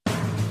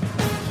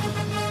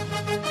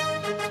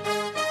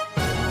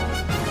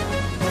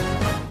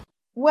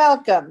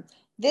Welcome.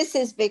 This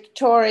is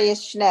Victoria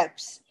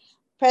Schneps,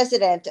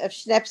 president of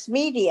Schneps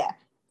Media,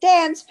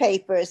 Dance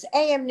Papers,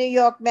 AM New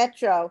York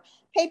Metro,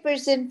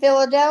 papers in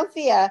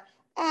Philadelphia,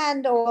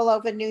 and all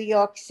over New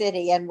York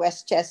City and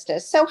Westchester.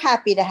 So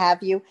happy to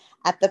have you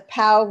at the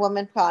Power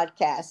Woman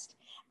podcast.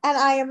 And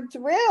I am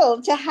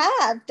thrilled to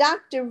have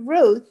Dr.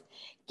 Ruth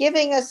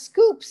giving us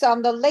scoops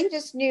on the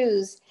latest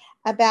news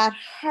about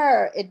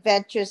her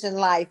adventures in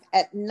life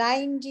at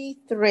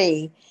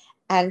 93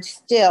 and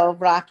still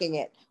rocking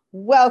it.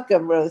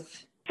 Welcome,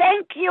 Ruth.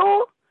 Thank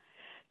you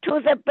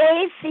to the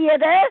Bay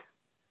Theater,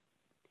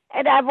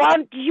 and I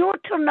want you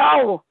to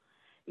know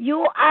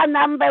you are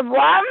number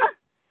one.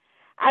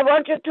 I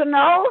want you to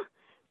know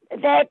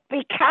that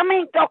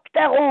Becoming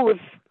Dr. Ruth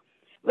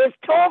with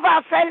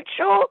Tova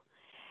Feldschuh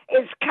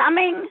is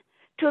coming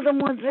to the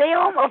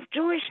Museum of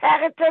Jewish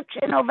Heritage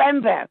in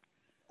November.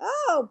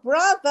 Oh,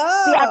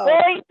 bravo. We are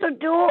going to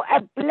do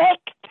a black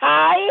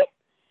tie,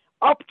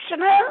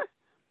 optional.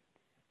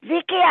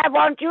 Vicky, I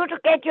want you to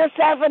get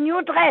yourself a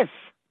new dress.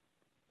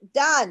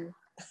 Done.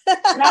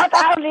 Not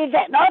only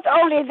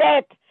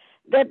that,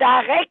 the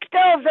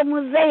director of the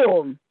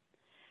museum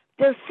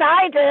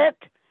decided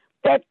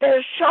that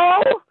the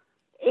show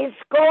is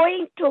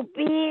going to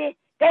be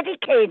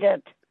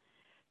dedicated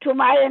to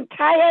my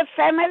entire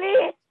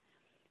family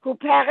who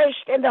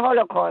perished in the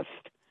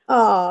Holocaust.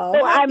 Oh,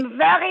 so I'm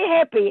very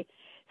happy.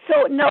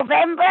 So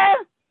November,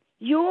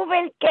 you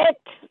will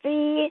get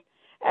the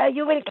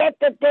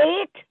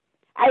date.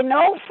 I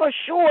know for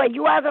sure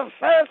you are the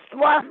first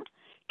one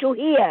to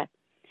hear.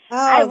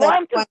 I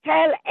want to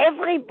tell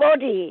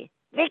everybody,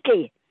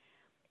 Vicky,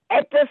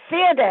 at the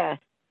theater,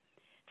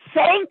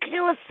 thank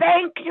you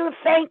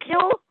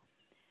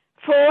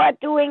for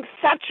doing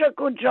such a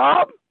good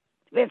job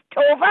with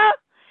Tova.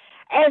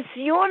 As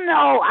you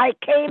know, I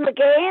came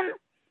again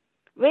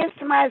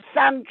with my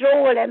son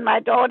Joel and my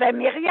daughter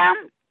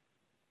Miriam,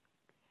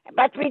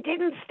 but we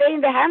didn't stay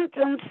in the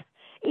Hamptons,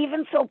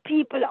 even so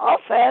people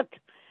offered,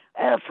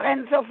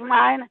 friends of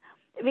mine.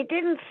 We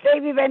didn't stay,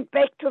 we went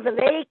back to the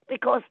lake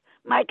because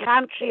my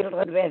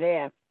grandchildren were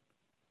there.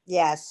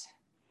 Yes.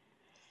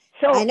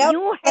 So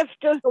you have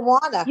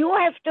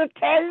to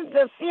tell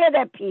the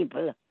theater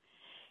people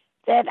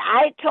that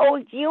I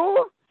told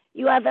you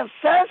are the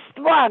first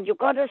one. You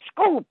got a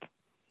scoop.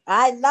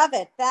 I love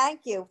it.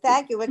 Thank you.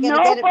 We're going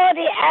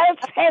Nobody else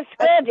has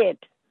heard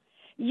it.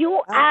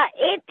 You are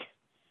it,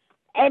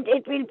 and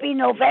it will be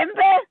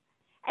November,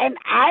 and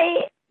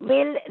I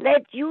will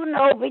let you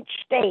know which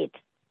date.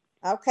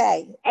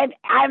 Okay. And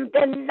I'm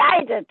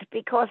delighted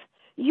because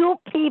you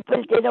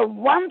people did a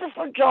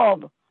wonderful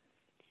job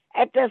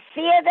at the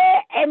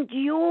theater and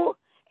you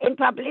in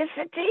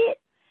publicity.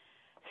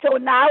 So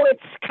now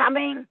it's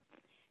coming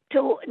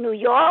to New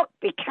York,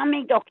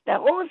 Becoming Dr.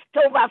 Ruth,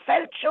 Tova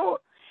Feldschuh,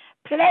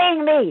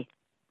 playing me.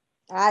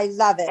 I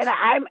love it. And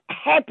I'm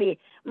happy.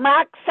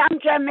 Mark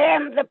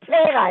Saint-Germain, the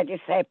playwright, is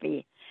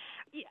happy.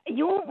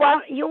 You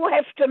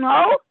have to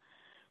know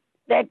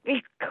that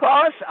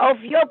because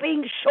of your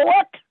being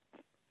short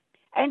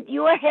and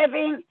you are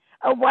having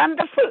a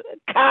wonderful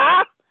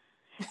car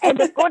and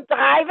a good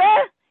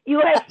driver, you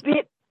have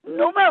been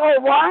numero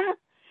one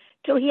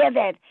to hear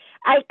that.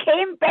 I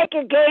came back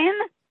again.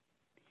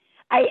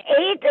 I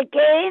ate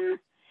again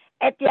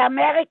at the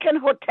American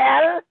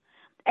Hotel,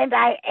 and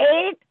I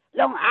ate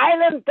Long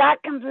Island duck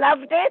and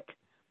loved it.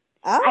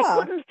 Oh. I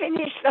couldn't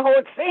finish the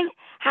whole thing.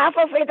 Half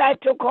of it I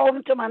took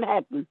home to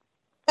Manhattan.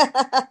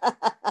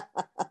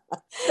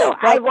 So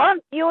I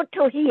want you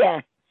to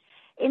hear,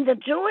 in the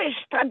Jewish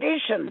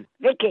tradition,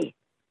 Vicky,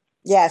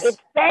 yes, it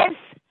says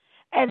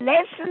a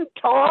lesson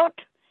taught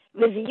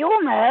with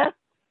humor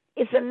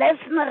is a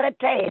lesson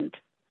retained.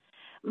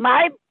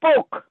 My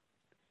book,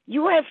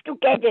 you have to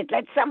get it.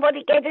 Let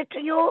somebody get it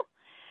to you.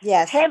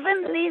 Yes.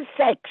 Heavenly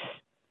Sex,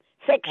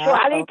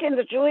 Sexuality in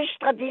the Jewish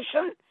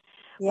Tradition,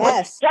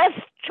 yes, was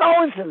just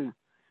chosen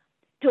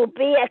to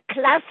be a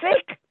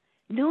classic.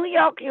 New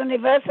York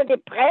University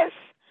Press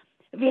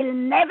will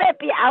never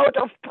be out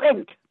of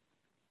print.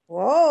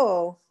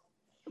 Whoa.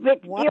 Do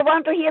you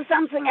want to hear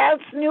something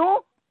else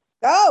new?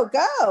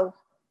 Go.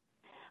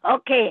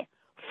 Okay.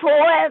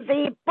 For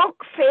the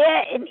book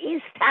fair in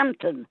East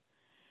Hampton,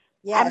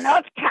 yes. I'm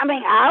not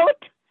coming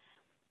out,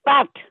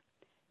 but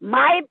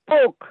my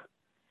book,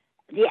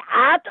 The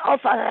Art of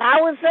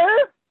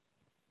Arousal,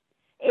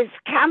 is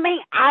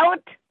coming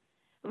out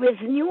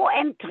with new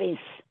entries.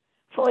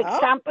 For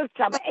example,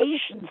 some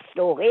Asian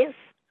stories.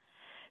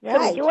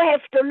 Right. So you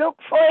have to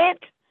look for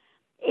it.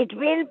 It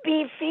will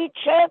be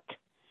featured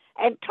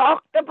and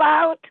talked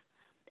about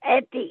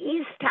at the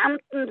East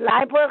Hampton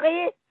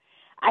Library.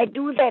 I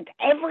do that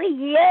every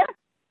year.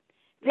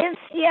 This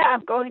year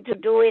I'm going to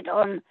do it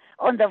on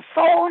the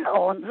phone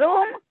or on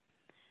Zoom.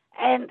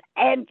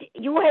 And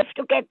you have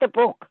to get the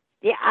book,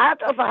 The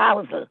Art of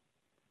Arousal.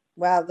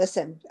 Well,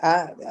 listen,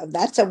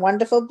 that's a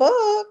wonderful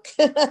book.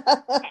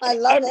 I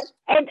love it.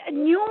 And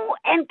new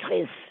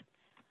entries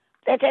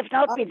that have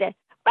not been there.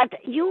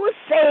 But you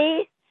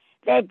say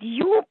that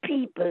you are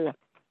people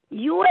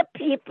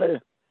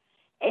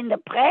in the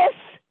press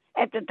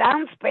at the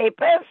dance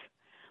papers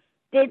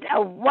did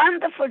a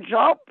wonderful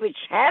job which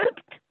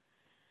helped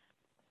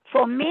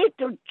for me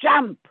to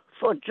jump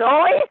for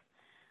joy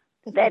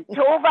that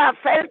Tova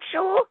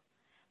Feldschuh,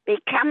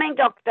 becoming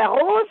Dr.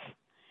 Rose,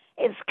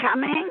 is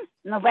coming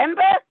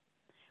November,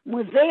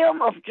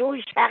 Museum of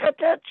Jewish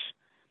Heritage,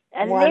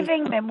 a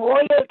living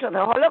memorial to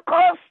the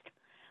Holocaust.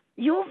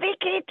 You,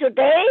 Vicky,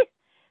 today,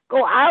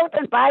 go out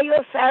and buy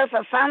yourself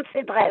a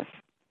fancy dress.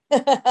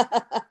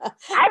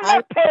 I'm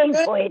not paying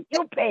for it.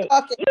 You pay.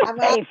 You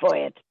pay for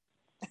it.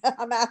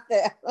 I'm out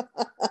there.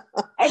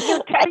 And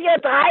you tell your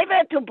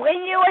driver to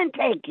bring you and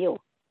take you.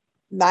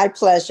 My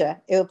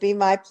pleasure. It will be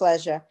my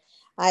pleasure.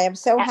 I am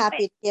so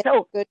happy to get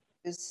good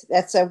news.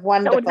 That's a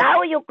wonderful. So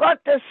now you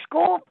got the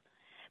scoop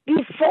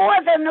before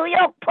the New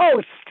York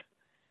Post.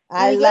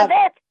 I love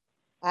it.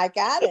 I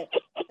got it.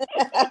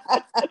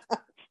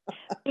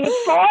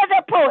 Before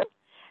the Post.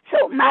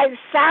 So my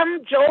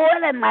son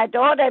Joel and my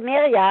daughter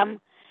Miriam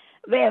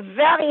were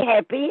very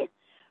happy.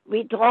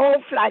 We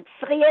drove like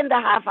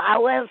 3.5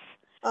 hours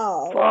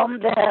from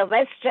the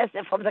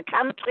Westchester, from the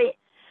country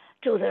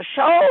to the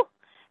show.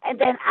 And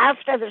then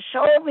after the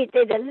show, we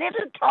did a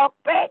little talk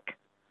back.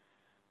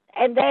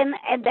 And then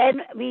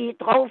we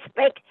drove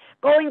back.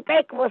 Going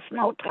back was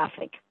no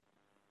traffic.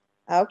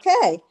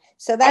 Okay.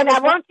 So that. And I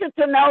want you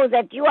to know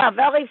that you are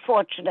very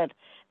fortunate.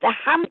 The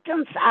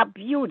Hamptons are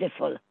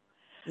beautiful.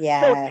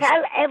 Yes. So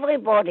tell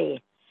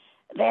everybody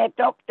that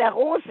Dr.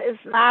 Rose is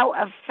now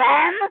a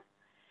fan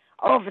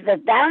of the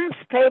dance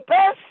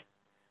papers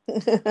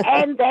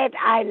and that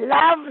I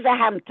love the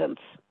Hamptons.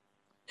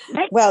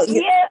 Next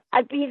year,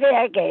 I'll be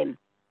there again.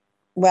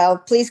 Well,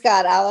 please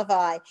God,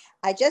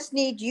 I just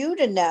need you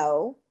to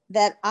know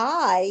that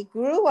I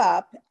grew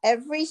up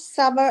every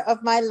summer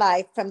of my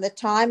life from the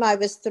time I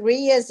was 3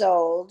 years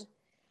old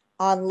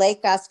on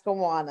Lake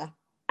Oscawana.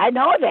 I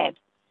know that.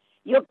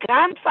 Your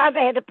grandfather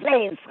had a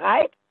place,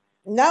 right?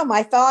 No,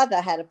 my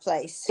father had a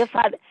place. Your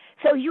father.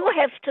 So you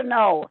have to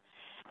know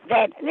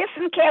that,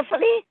 listen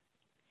carefully,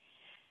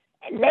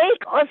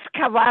 Lake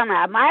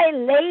Oscawana, my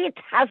late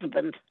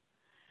husband,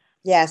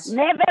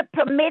 never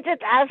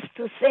permitted us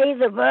to say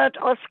the word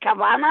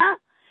Oscawana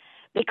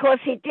because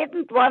he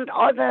didn't want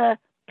other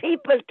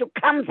people to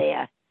come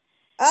there.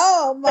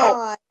 Oh, my.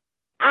 So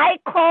I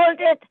called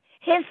it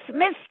his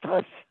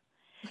mistress.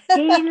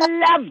 He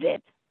loved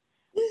it.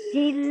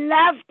 He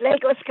loved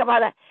Lake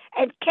Oscawana.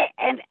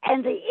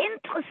 And the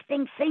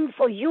interesting thing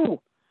for you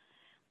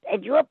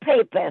at your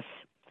papers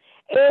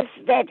is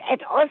that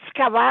at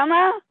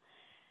Oscawana,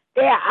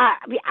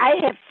 I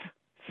have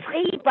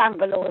 3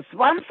 bungalows,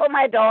 one for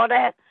my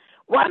daughter,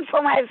 one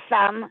for my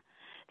son,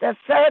 the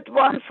third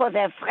one for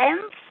their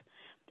friends,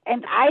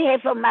 and I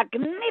have a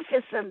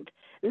magnificent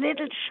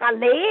little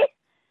chalet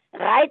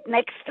right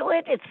next to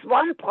it. It's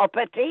one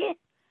property,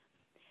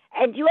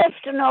 and you have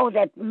to know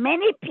that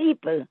many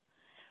people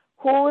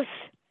whose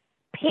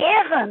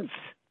parents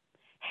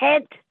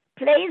had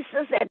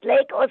places at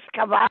Lake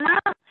Oscawana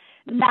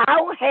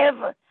now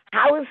have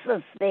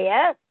houses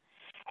there,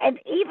 and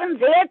even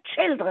their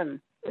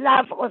children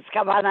love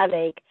Oscawana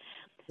Lake.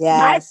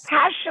 Yes. My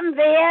passion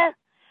there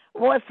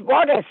was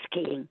water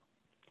skiing.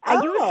 I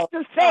used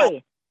to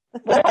say,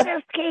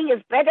 water skiing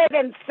is better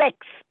than sex.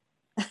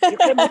 You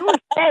can use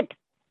that.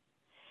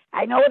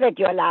 I know that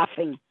you're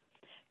laughing.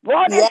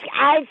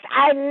 I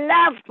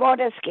loved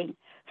water skiing.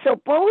 So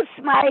both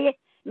my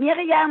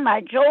Miriam,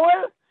 my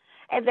Joel,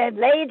 and then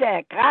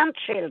later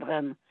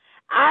grandchildren,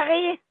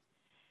 Ari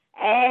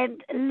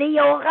and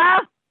Leora,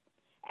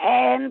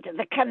 and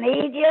the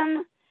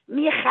Canadian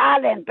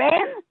Michal and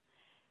Ben,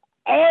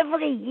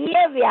 every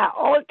year we are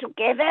all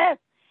together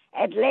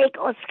at Lake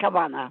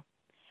Oscawana.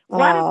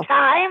 One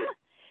time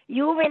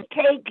you will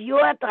take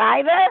your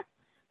driver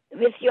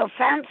with your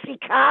fancy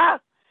car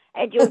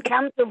and you'll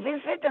come to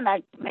visit and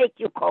I'll make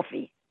you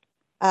coffee.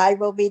 I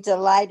will be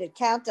delighted.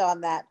 Count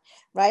on that.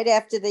 Right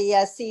after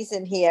the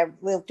season here,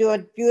 we'll do a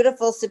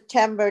beautiful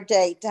September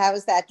date. How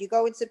is that? You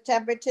go in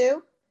September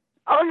too?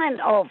 On and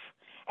off.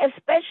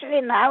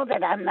 Especially now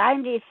that I'm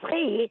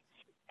 93,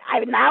 I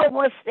now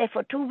was there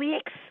for 2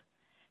 weeks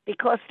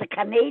because the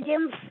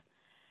Canadians,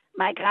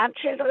 my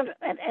grandchildren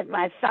and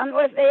my son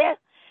was there.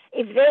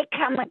 If they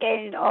come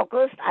again in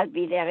August, I'll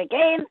be there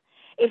again.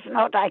 If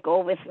not, I go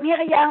with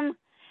Miriam.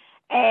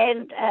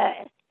 And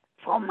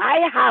from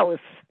my house,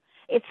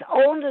 it's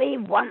only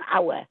 1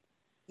 hour.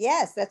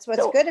 Yes, that's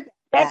what's good about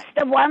That's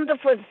the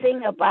wonderful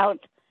thing about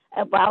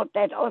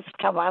that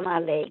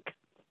Oscawana Lake.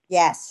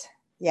 Yes,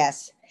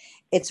 yes.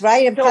 It's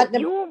right in front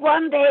of you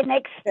one day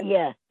next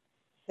year.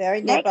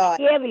 Very nearby. Next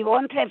year we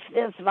won't have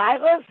this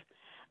virus.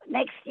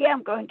 Next year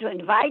I'm going to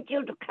invite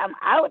you to come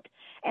out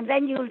and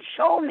then you'll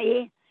show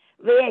me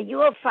where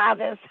your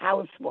father's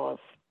house was.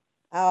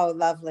 Oh,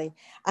 lovely.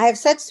 I have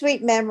such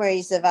sweet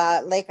memories of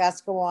Lake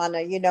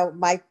Oscawana. You know,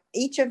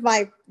 each of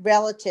my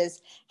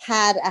relatives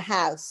had a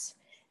house.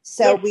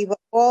 So we were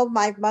all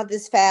my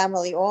mother's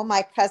family, all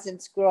my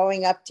cousins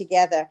growing up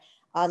together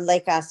on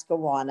Lake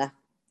Oscawana.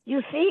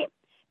 You see,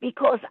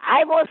 because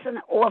I was an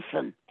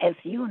orphan, as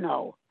you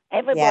know.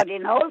 Everybody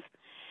knows.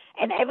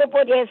 and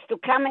everybody has to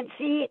come and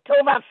see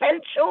Tova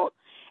Feldschuh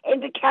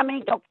in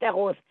becoming Dr.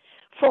 Ruth.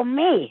 For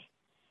me,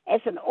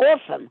 as an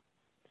orphan,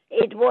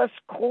 it was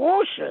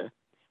crucial,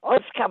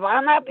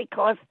 Oskavana,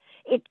 because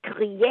it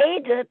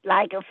created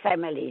like a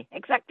family.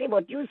 Exactly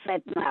what you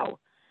said now.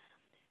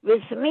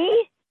 With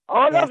me,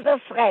 all of the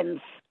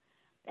friends,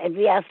 and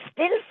we are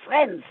still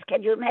friends.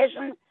 Can you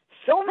imagine?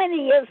 So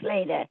many years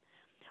later,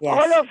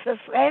 all of the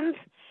friends,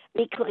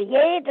 we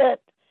created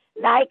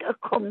like a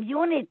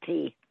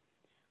community,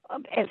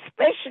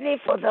 especially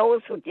for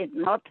those who did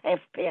not have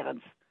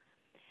parents.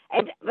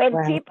 And when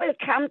people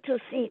come to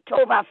see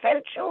Tova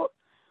Feldschuh,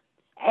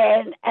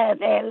 and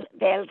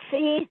they'll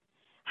see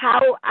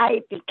how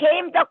I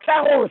became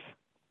Dr. Ruth.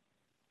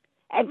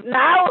 And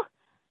now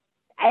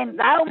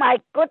my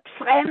good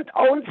friend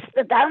owns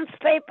the Dance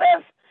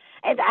Papers,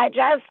 and I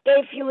just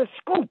gave you a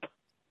scoop.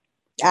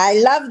 I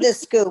love the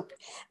scoop.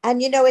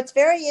 And it's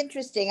very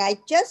interesting. I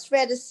just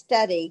read a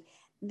study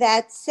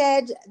that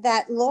said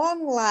that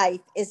long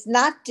life is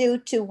not due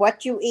to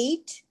what you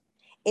eat.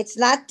 It's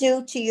not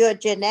due to your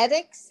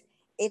genetics.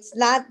 It's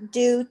not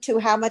due to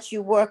how much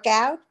you work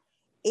out.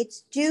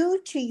 It's due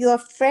to your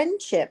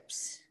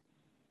friendships.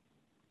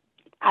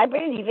 I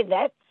believe in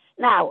that.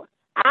 Now,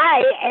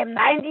 I am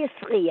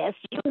 93, as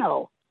you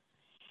know.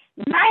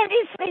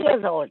 93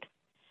 years old.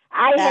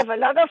 I have a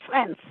lot of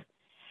friends.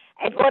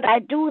 And what I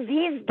do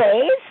these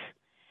days,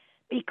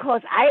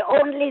 because I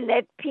only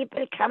let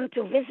people come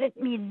to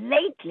visit me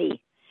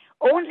lately,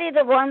 only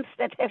the ones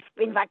that have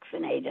been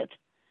vaccinated.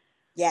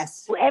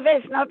 Yes. Whoever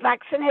is not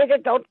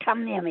vaccinated, don't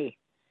come near me.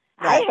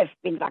 Right. I have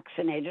been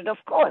vaccinated, of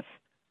course.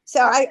 So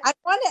I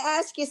want to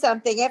ask you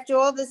something. After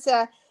all this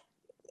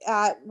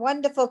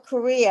wonderful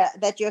career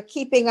that you're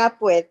keeping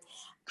up with,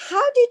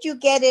 how did you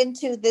get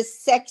into this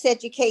sex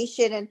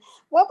education, and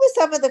what were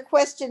some of the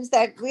questions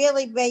that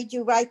really made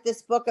you write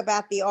this book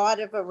about the art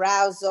of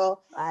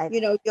arousal? Right.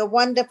 Your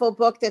wonderful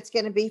book that's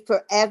going to be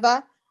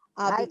forever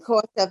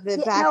because of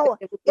the fact that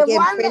it will be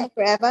in print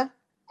forever.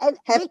 And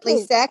Heavenly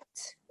Vicky,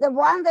 Sex. The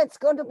one that's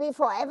going to be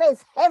forever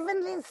is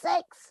Heavenly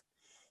Sex,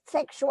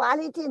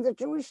 Sexuality in the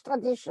Jewish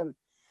Tradition.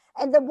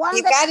 And the one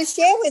you got to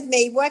share with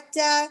me what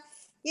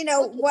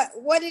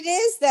what it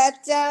is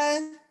that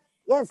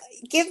yes,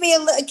 give me a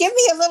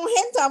little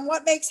hint on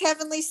what makes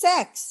heavenly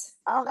sex.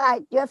 All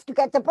right, you have to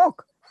get the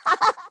book.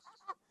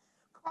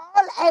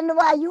 Call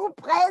NYU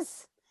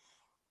Press.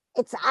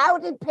 It's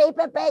out in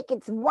paperback.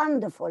 It's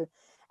wonderful.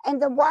 And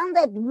the one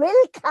that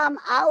will come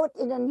out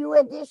in a new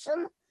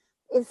edition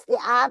is The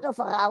Art of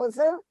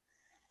Arousal.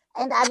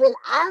 And I will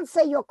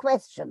answer your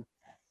question.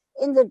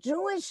 In the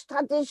Jewish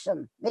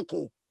tradition,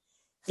 Vicky,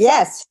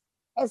 yes, sex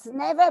has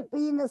never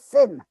been a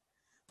sin.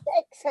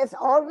 Sex has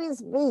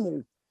always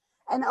been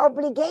an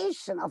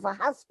obligation of a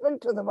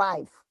husband to the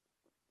wife.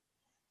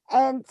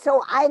 And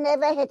so I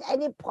never had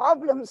any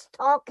problems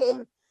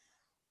talking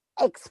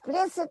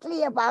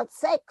explicitly about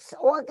sex,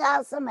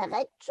 orgasm,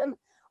 erection,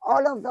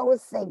 all of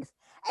those things.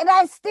 And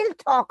I still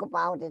talk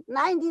about it,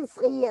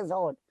 93 years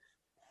old.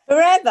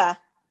 Forever.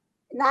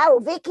 Now,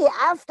 Vicky,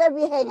 after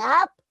we hang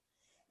up,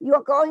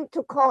 you're going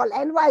to call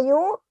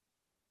NYU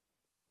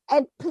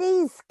and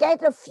please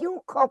get a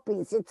few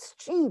copies. It's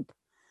cheap.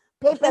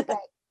 Paperback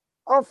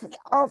of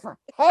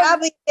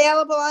probably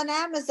available on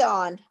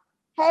Amazon.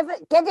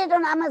 Get it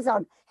on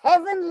Amazon.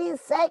 Heavenly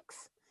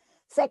Sex,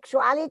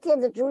 Sexuality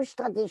in the Jewish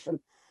Tradition.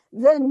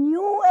 The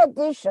new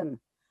edition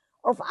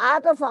of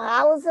Art of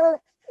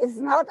Arousal is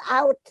not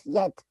out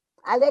yet.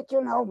 I'll let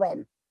you know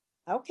when.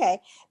 Okay,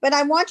 but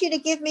I want you to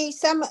give me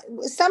some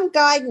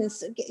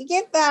guidance.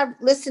 Give our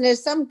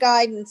listeners some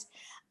guidance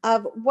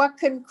of what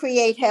can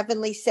create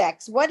heavenly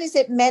sex. What is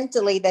it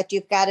mentally that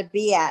you've got to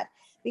be at?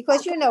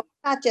 Because it's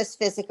not just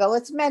physical;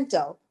 it's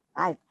mental.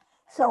 Right.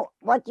 So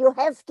what you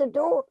have to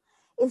do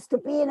is to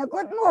be in a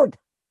good mood.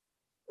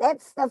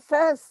 That's the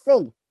first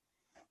thing.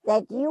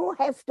 That you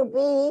have to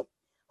be,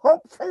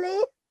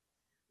 hopefully,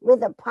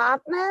 with a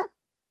partner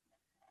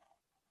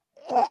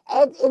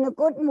and in a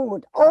good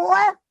mood.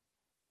 Or,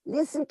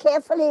 listen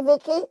carefully,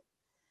 Vicky,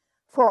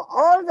 for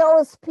all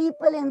those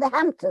people in the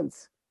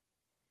Hamptons,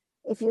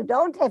 if you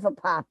don't have a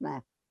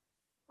partner,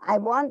 I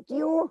want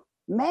you,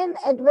 men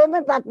and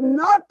women, but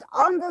not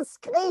on the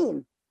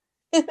screen,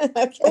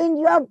 okay, in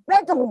your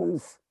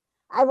bedrooms.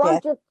 I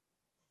want you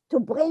to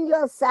bring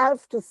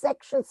yourself to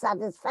sexual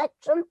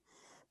satisfaction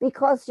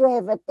because you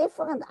have a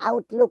different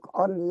outlook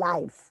on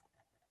life.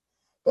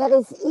 There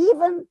is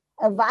even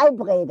a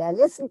vibrator.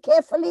 Listen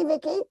carefully,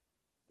 Vicky.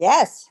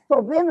 Yes.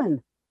 For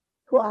women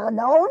who are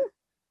alone,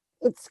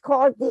 it's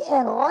called the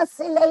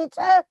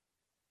Erosilator.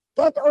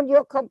 Get on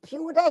your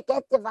computer,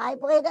 get the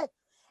vibrator.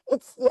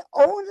 It's the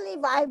only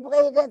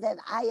vibrator that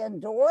I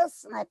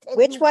endorse. And I tell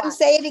Which one? Why.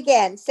 Say it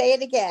again. Say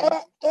it again.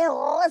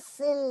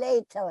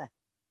 Erosilator.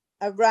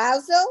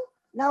 Arousal?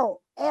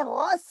 No,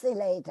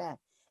 Erosilator.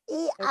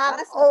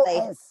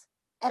 E-R-O-S.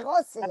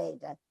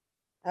 Erosilator.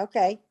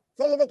 Okay.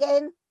 Say it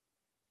again.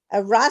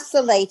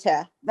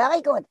 Erosilator.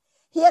 Very good.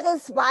 Here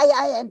is why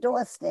I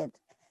endorsed it.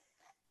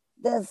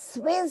 The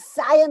Swiss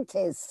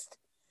scientist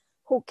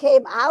who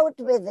came out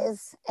with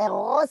this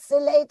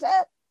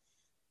Roscillator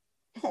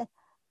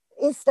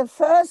is the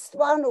first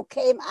one who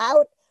came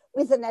out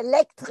with an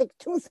electric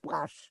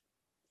toothbrush.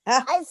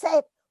 Ah. I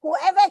said,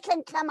 whoever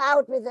can come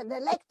out with an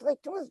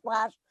electric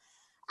toothbrush,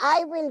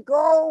 I will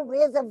go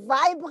with a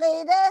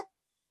vibrator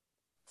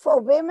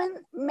for women.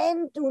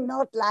 Men do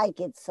not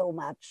like it so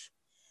much.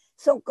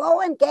 So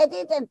go and get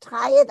it and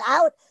try it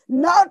out,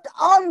 not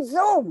on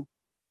Zoom.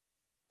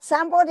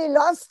 Somebody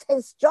lost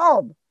his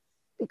job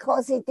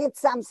because he did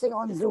something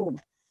on Zoom.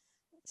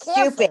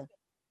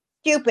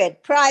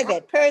 Stupid,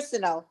 private,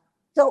 personal.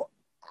 So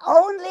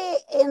only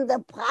in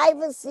the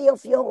privacy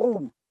of your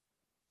room.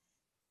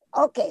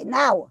 Okay,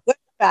 now, Good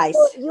advice.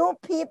 for you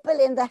people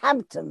in the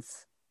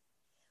Hamptons,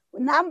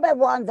 number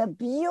one, the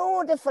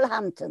beautiful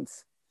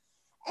Hamptons.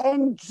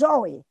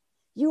 Enjoy.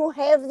 You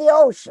have the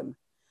ocean.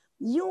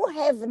 You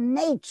have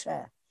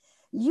nature.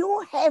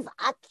 You have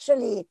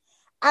actually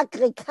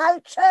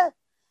agriculture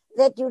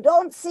that you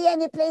don't see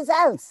anyplace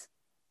else.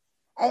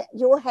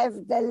 You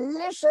have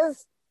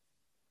delicious,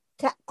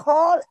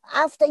 call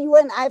after you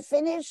and I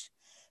finish,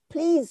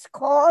 please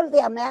call the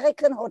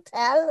American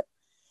Hotel.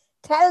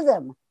 Tell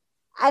them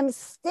I'm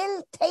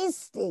still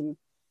tasting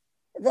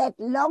that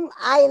Long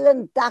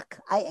Island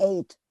duck I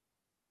ate.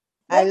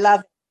 I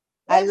love it.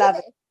 I love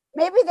it.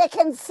 Maybe they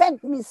can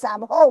send me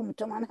some home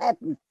to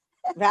Manhattan.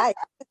 Right.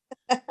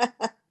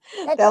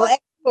 They'll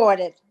export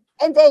it.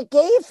 And they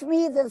gave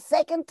me the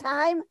second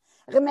time.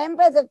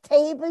 Remember the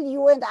table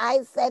you and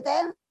I sat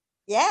at?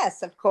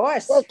 Yes, of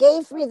course. They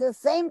gave me the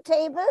same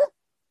table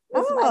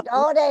with my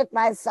daughter and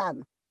my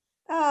son.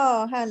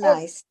 Oh, how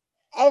nice.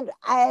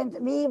 And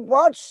we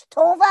watched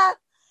Tova,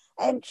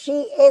 and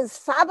she is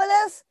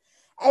fabulous.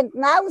 And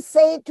now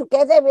say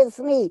together with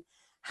me,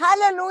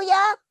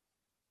 hallelujah.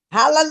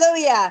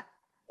 Hallelujah.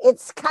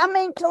 It's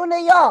coming to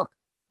New York.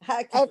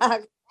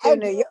 To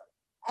New York.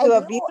 To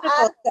a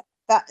beautiful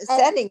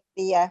setting,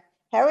 the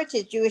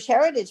Jewish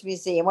Heritage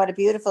Museum. What a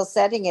beautiful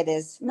setting it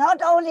is.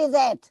 Not only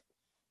that,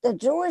 the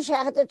Jewish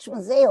Heritage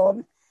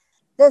Museum,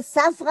 the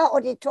Safra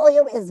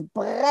Auditorium is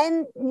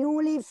brand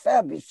newly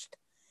furbished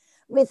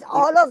with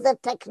all of the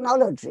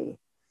technology.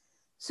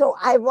 So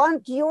I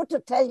want you to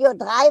tell your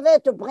driver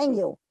to bring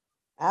you.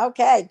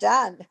 Okay,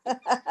 done.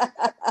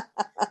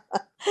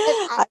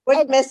 I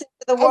wouldn't miss it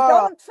for the world. And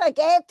don't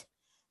forget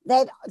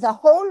that the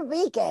whole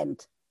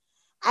weekend,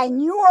 I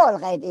knew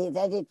already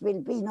that it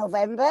will be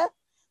November.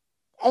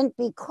 And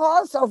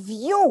because of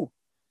you,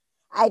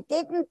 I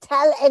didn't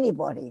tell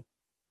anybody.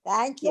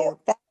 Thank you.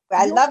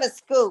 I love a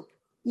scoop.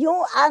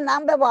 You are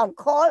number one.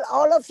 Call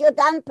all of your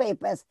done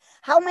papers.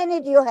 How many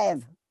do you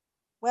have?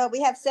 Well,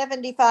 we have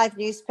 75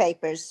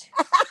 newspapers.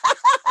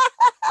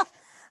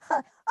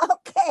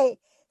 Okay,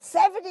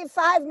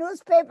 75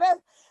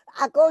 newspapers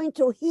are going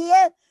to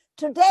hear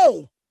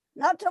today,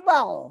 not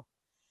tomorrow,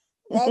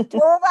 that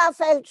Tova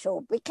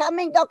Feldshuh,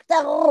 becoming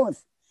Dr.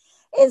 Ruth,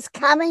 is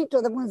coming to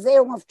the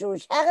Museum of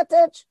Jewish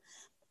Heritage,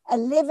 a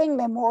living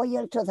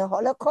memorial to the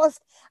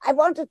Holocaust. I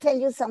want to tell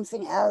you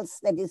something else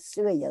that is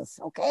serious,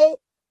 okay?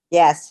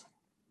 Yes.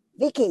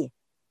 Vicky,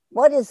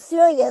 what is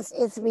serious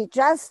is we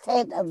just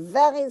had a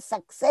very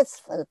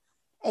successful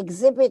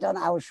exhibit on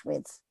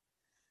Auschwitz.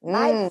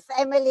 My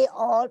family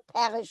all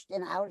perished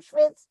in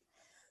Auschwitz.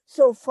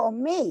 So for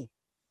me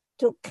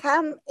to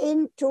come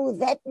into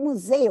that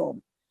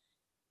museum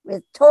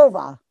with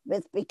Tova,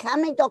 with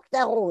Becoming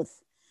Dr.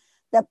 Ruth,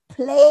 the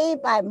play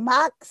by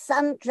Marc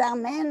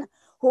Saint-Germain,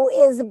 who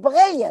is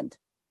brilliant,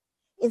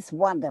 is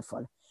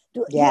wonderful.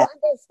 Do you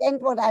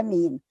understand what I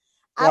mean?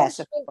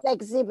 Yes. Auschwitz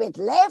exhibit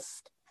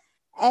left,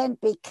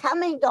 and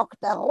Becoming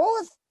Dr.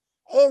 Ruth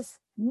is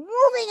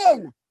moving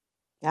in.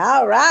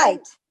 All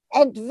right.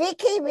 And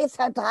Vicky, with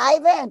her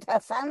driver and her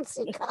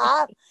fancy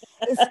car,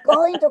 is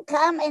going to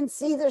come and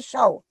see the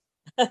show.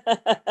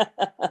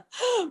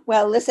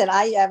 Well, listen,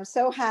 I am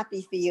so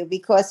happy for you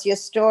because your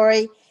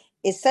story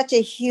is such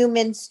a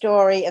human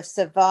story of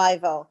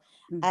survival.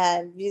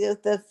 And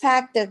the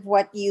fact of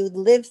what you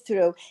lived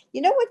through.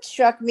 You know what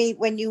struck me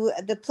when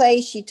the play,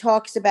 she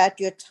talks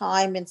about your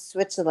time in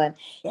Switzerland.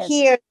 Yes.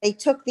 Here, they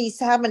took these,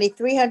 how many,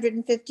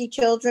 350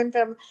 children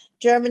from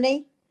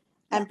Germany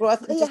and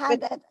brought them to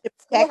Switzerland to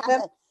protect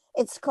them?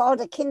 It's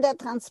called a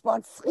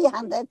Kindertransport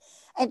 300.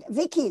 And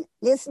Vicky,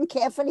 listen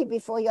carefully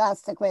before you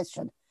ask the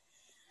question.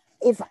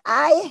 If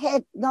I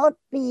had not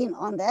been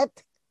on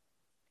that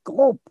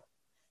group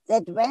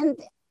that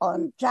went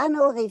on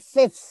January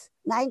 5th,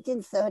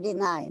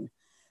 1939,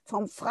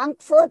 from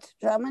Frankfurt,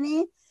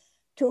 Germany,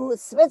 to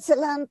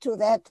Switzerland, to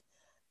that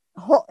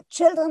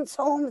children's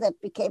home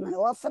that became an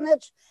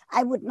orphanage,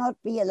 I would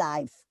not be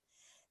alive.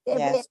 There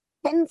were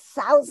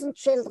 10,000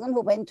 children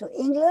who went to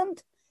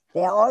England.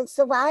 They all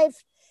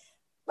survived.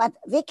 But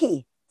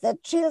Vicky, the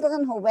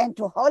children who went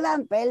to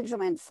Holland,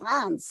 Belgium, and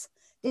France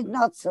did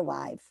not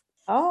survive.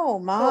 Oh,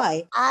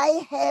 my. So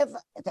I have,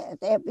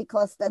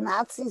 because the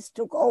Nazis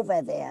took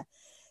over there.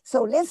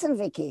 So listen,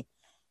 Vicky,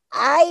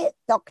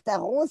 Dr.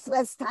 Ruth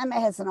Westheimer,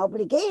 has an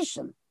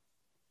obligation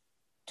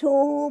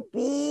to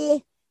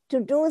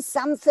do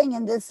something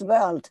in this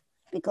world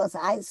because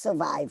I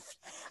survived.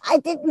 I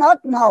did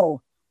not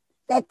know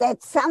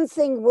that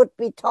something would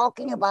be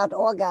talking about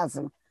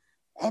orgasm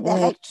and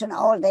erection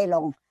all day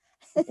long.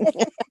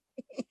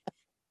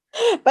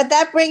 But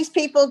that brings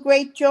people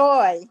great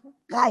joy.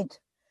 Right.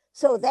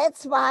 So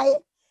that's why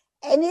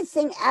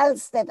anything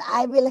else that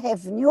I will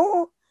have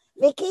new,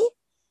 Vicky,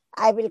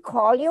 I will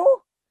call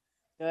you.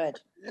 Good.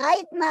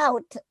 Right now.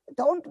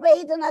 Don't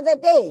wait another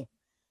day.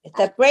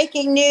 The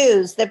breaking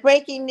news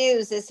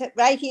is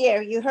right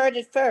here. You heard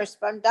it first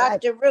from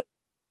Dr. Ruth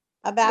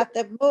about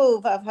the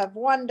move of her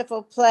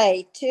wonderful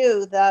play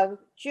to the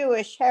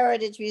Jewish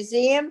Heritage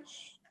Museum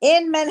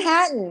in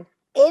Manhattan.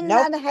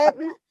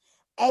 Manhattan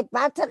at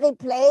Battery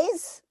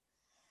Place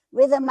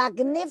with a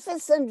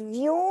magnificent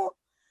view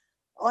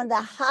on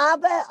the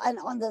harbor and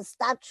on the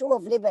Statue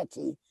of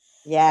Liberty.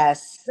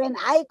 Yes. When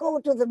I go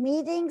to the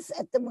meetings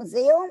at the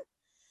museum,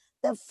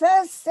 the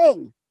first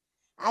thing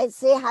I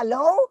say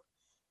hello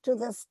to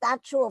the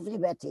Statue of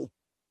Liberty.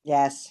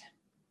 Yes.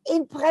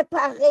 In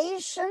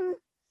preparation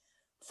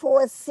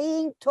for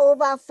seeing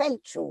Tova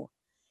Feldschuh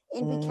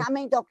in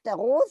Becoming Dr.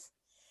 Ruth,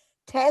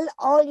 tell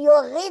all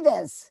your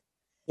readers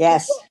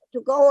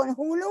to go on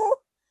Hulu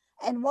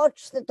and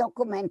watch the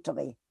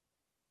documentary.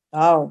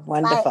 Oh,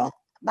 wonderful.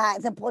 By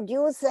the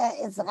producer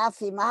is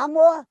Rafi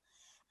Marmor.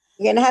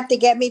 You're going to have to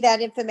get me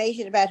that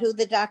information about who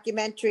the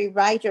documentary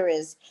writer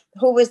is.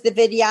 Who was the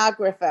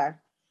videographer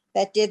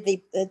that did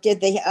the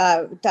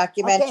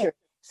documentary? Okay.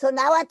 So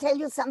now I tell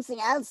you something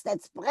else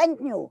that's brand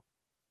new.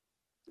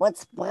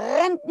 What's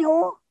brand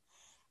new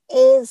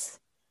is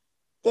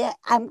that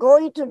I'm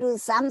going to do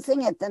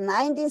something at the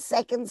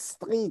 92nd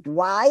Street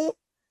Y,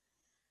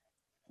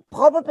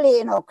 probably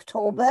in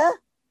October,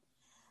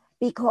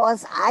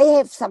 because I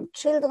have some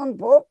children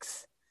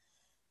books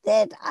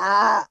that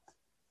are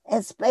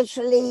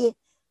especially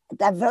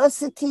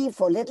diversity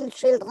for little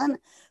children.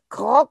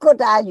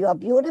 Crocodile, You Are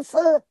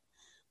Beautiful.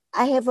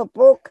 I have a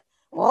book,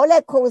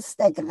 Roller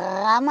Coaster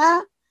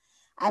Grammar.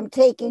 I'm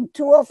taking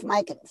 2 of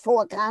my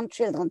 4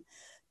 grandchildren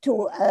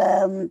to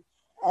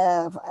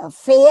a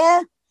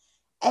fair,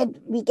 and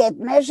we get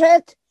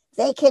measured.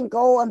 They can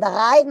go on the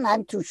ride, and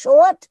I'm too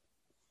short.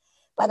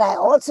 But I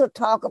also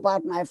talk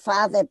about my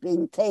father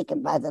being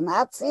taken by the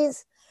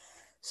Nazis.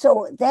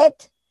 So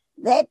that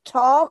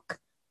talk,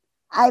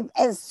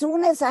 as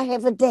soon as I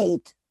have a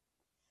date,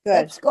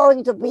 it's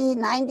going to be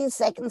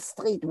 92nd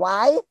Street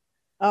Y.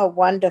 Oh,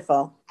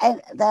 wonderful.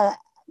 And the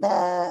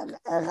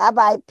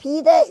Rabbi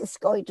Peter is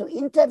going to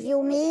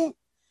interview me.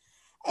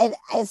 And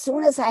as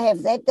soon as I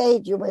have that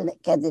date, you will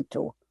get it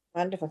too.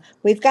 Wonderful.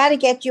 We've got to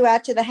get you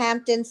out to the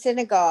Hampton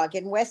Synagogue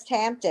in West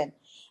Hampton,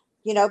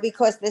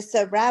 because this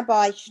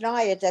Rabbi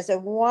Schneier does a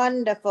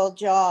wonderful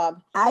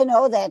job. I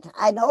know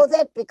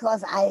that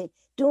because I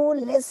do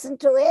listen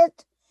to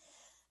it.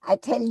 I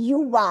tell you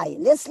why.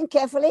 Listen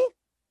carefully.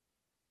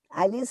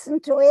 I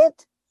listened to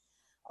it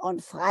on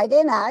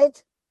Friday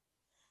night,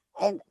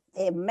 and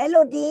the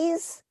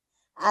melodies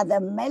are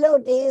the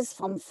melodies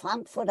from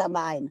Frankfurt am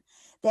Main.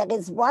 There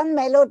is one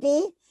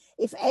melody.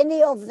 If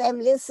any of them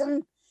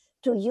listen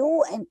to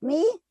you and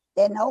me,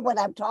 they know what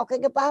I'm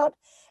talking about.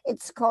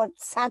 It's called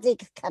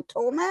Tzadik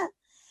Katoma,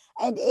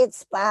 and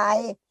it's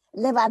by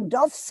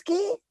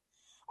Lewandowski,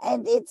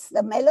 and it's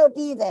the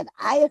melody that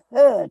I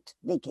heard,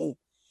 Vicky,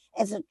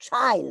 as a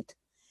child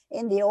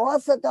in the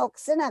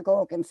Orthodox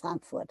synagogue in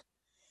Frankfurt.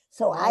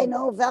 So I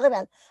know very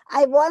well.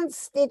 I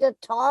once did a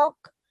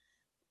talk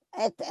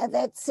at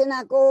that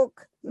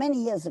synagogue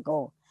many years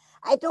ago.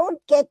 I don't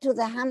get to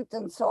the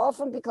Hamptons so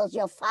often because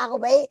you're far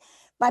away,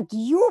 but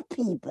you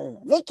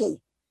people,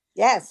 Vicky,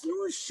 yes,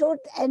 you should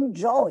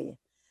enjoy.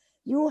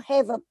 You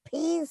have a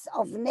piece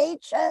of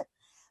nature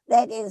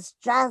that is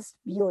just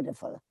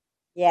beautiful.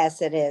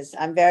 Yes, it is.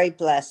 I'm very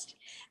blessed.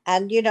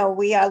 And,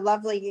 we are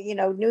lovely,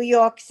 New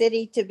York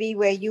City to be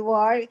where you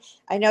are.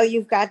 I know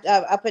you've got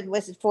up in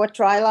Fort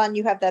Tryon,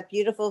 you have that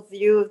beautiful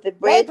view of the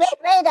bridge. Wait,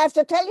 I have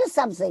to tell you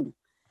something.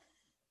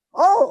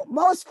 Oh,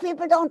 most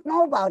people don't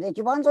know about it.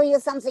 You want to hear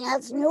something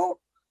else new?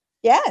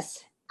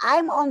 Yes.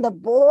 I'm on the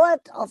board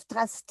of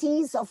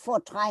trustees of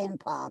Fort Tryon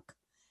Park,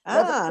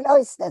 where the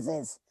Cloisters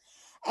is.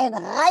 And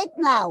right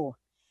now,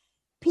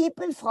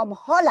 people from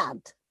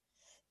Holland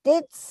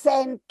did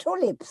send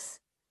tulips.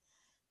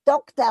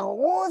 Dr.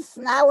 Ruth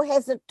now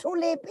has a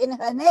tulip in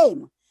her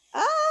name.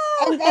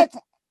 Oh.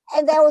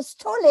 And those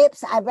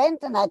tulips, I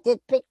went and I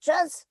did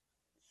pictures.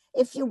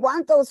 If you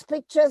want those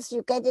pictures,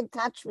 you get in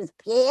touch with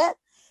Pierre.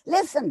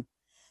 Listen,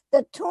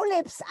 the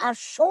tulips are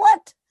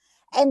short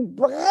and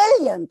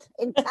brilliant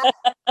in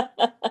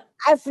color.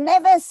 I've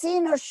never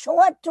seen a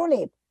short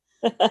tulip.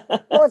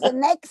 For the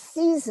next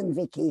season,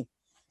 Vicky,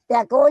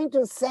 they're going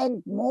to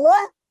send more.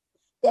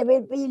 There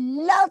will be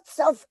lots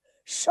of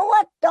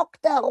short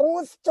Dr.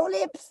 Ruth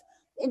tulips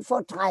in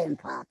Fort Tryon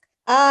Park.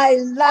 I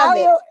love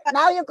it.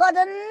 Now you got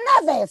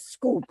another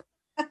scoop.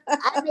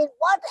 I mean,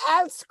 what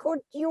else could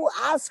you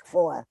ask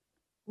for?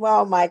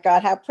 Oh my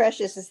God, how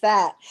precious is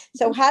that?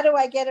 So how do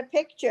I get a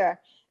picture?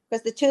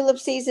 Because the tulip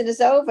season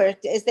is over.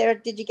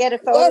 Did you get a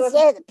photo?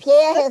 Yes,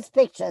 Pierre has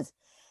pictures.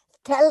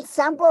 Tell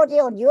somebody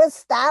on your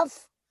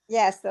staff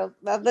Yes, the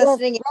You have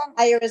listening plenty.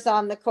 buyer is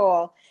on the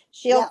call.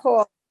 She'll Yeah.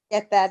 call,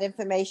 get that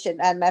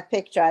information and that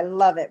picture. I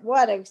love it.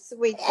 What a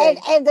sweet And,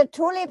 thing. and the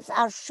tulips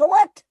are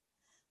short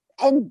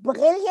and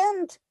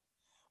brilliant.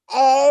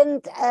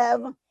 And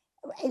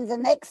in the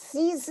next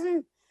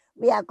season,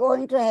 we are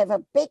going to have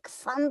a big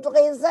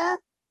fundraiser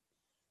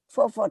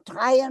for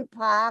Tryon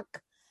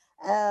Park,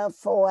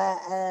 for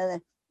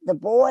the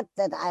board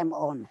that I'm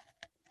on.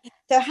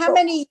 So how So-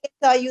 many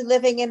years are you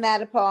living in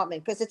that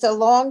apartment? Because it's a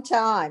long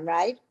time,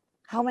 right?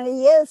 How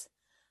many years?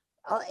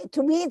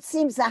 To me, it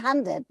seems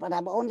 100, but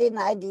I'm only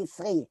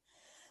 93.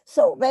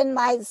 So when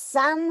my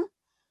son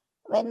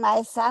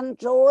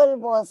Joel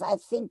was, I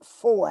think,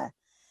 4,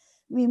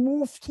 we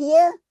moved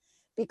here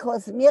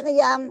because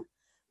Miriam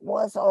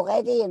was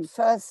already in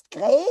 1st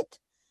grade,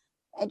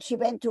 and she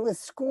went to a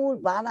school,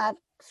 Barnard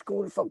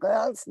School for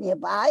Girls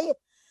nearby,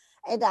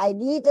 and I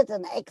needed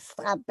an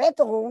extra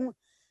bedroom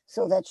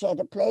so that she had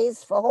a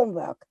place for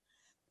homework.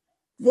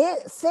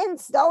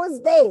 Since those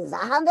days,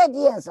 100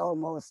 years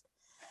almost,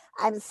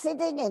 I'm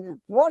sitting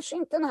in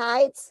Washington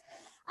Heights.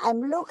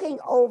 I'm looking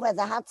over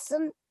the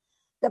Hudson,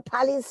 the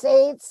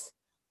Palisades,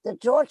 the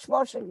George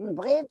Washington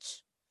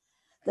Bridge,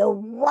 the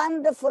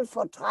wonderful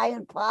Fort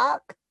Tryon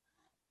Park,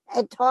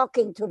 and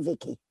talking to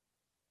Vicky.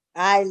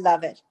 I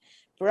love it.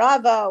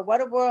 Bravo.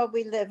 What a world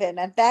we live in.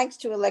 And thanks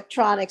to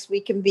electronics,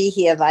 we can be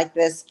here like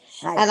this.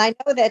 Right. And I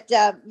know that,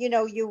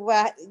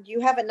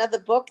 you have another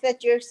book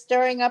that you're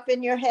stirring up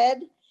in your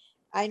head.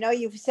 I know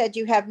you've said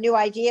you have new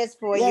ideas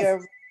for Yes.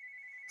 your.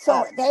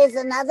 So there's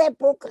another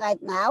book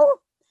right now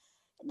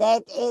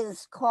that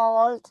is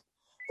called,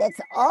 that's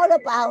all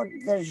about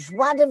the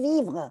joie de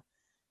vivre,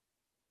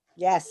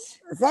 Yes.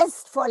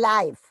 zest for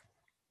life.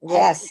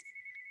 Yes.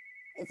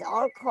 It's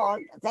all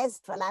called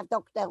Zest for Life,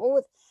 Dr.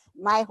 Ruth,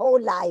 my whole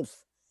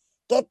life.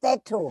 Get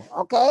that too,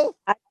 okay?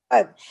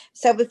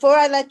 So before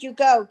I let you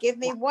go, give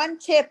me one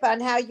tip on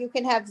how you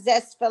can have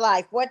zest for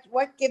life.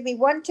 Give me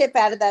one tip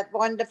out of that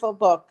wonderful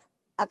book.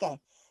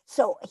 Okay,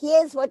 so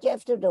here's what you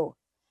have to do.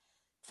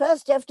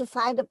 First, you have to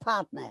find a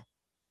partner.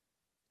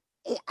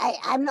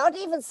 I'm not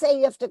even saying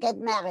you have to get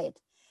married,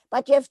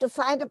 but you have to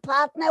find a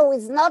partner who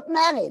is not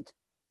married.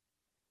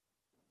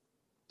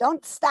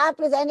 Don't start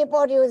with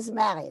anybody who is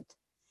married.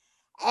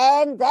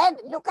 And then,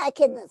 look, I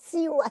can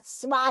see you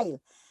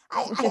smile.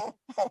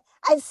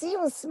 I see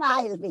you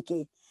smile,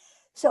 Vicky.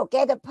 So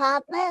get a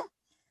partner.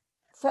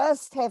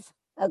 First, have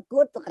a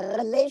good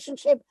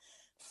relationship.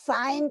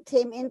 Find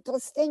him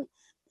interesting.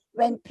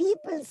 When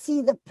people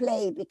see the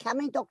play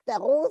Becoming Dr.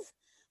 Ruth,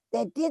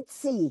 they did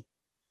see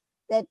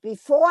that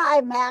before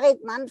I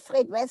married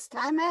Manfred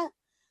Westheimer,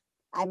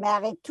 I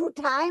married 2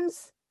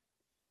 times.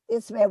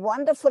 These were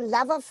wonderful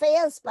love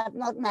affairs, but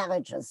not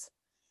marriages.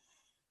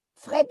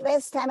 Fred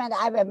Westheimer and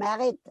I were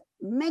married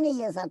many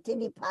years until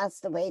he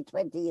passed away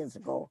 20 years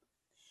ago.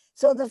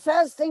 So the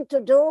first thing to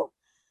do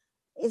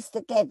is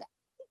to get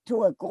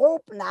to a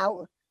group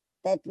now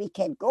that we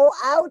can go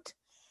out,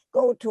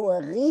 go to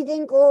a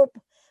reading group,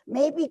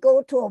 maybe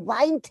go to a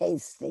wine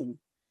tasting,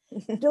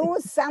 do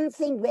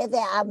something where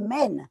there are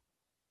men.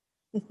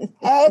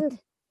 And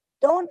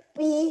don't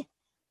be,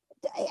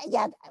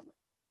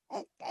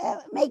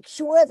 make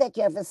sure that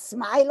you have a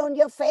smile on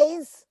your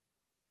face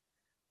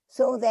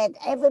so that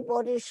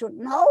everybody should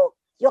know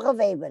you're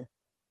available.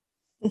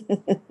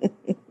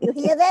 You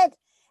hear that?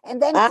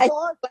 And then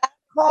call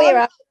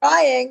I'm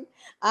trying.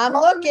 I'm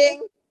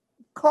looking.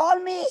 Call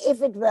me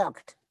if it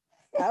worked.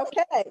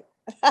 Okay.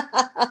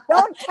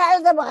 Don't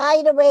tell them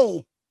right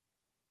away.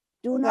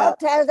 Do not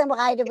tell them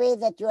right away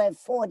that you have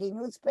 40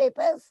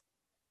 newspapers.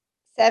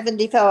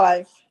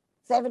 75.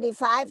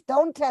 75.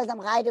 Don't tell them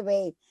right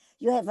away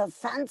you have a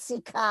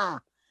fancy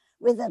car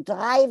with a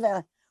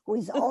driver who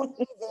is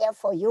only there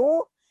for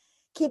you.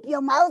 Keep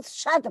your mouth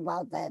shut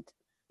about that.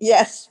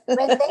 Yes.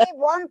 When they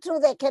want to,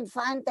 they can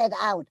find that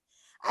out.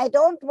 I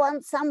don't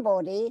want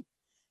somebody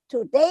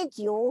to date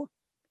you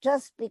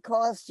just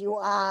because you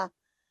are,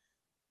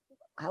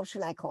 how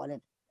shall I call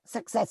it,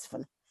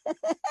 successful.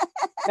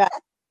 Right.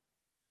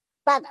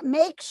 But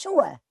make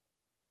sure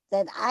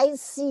that I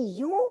see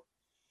you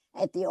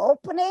at the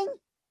opening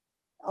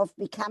of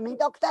Becoming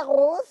Dr.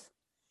 Ruth,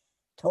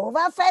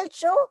 Tova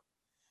Feldschuh,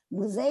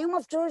 Museum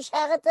of Jewish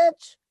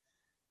Heritage,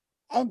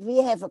 and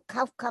we have a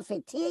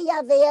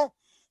cafeteria there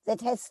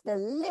that has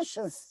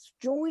delicious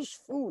Jewish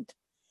food,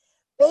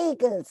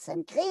 bagels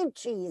and cream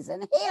cheese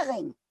and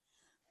herring.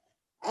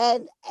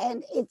 And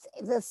it's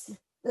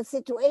the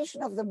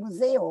situation of the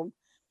museum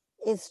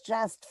is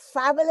just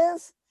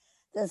fabulous.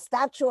 The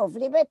Statue of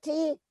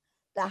Liberty,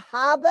 the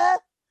harbor,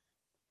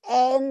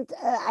 and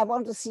I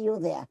want to see you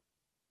there.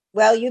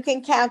 Well, you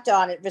can count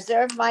on it.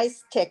 Reserve my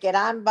ticket.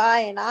 I'm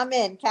buying. I'm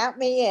in. Count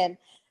me in.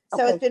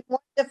 So It's been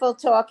wonderful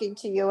talking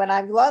to you. And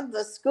I love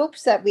the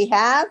scoops that we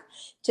have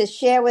to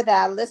share with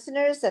our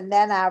listeners and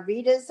then our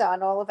readers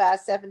on all of our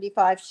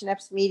 75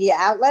 Schneps media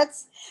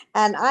outlets.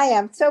 And I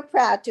am so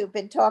proud to have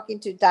been talking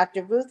to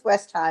Dr. Ruth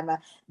Westheimer,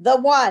 the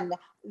one,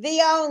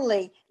 the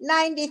only,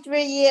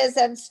 93 years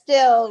and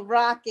still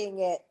rocking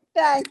it.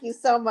 Thank you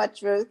so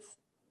much, Ruth.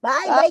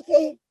 Bye,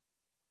 Vicky.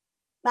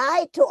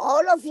 Bye to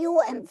all of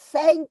you and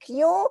thank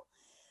you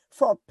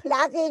for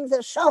plugging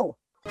the show.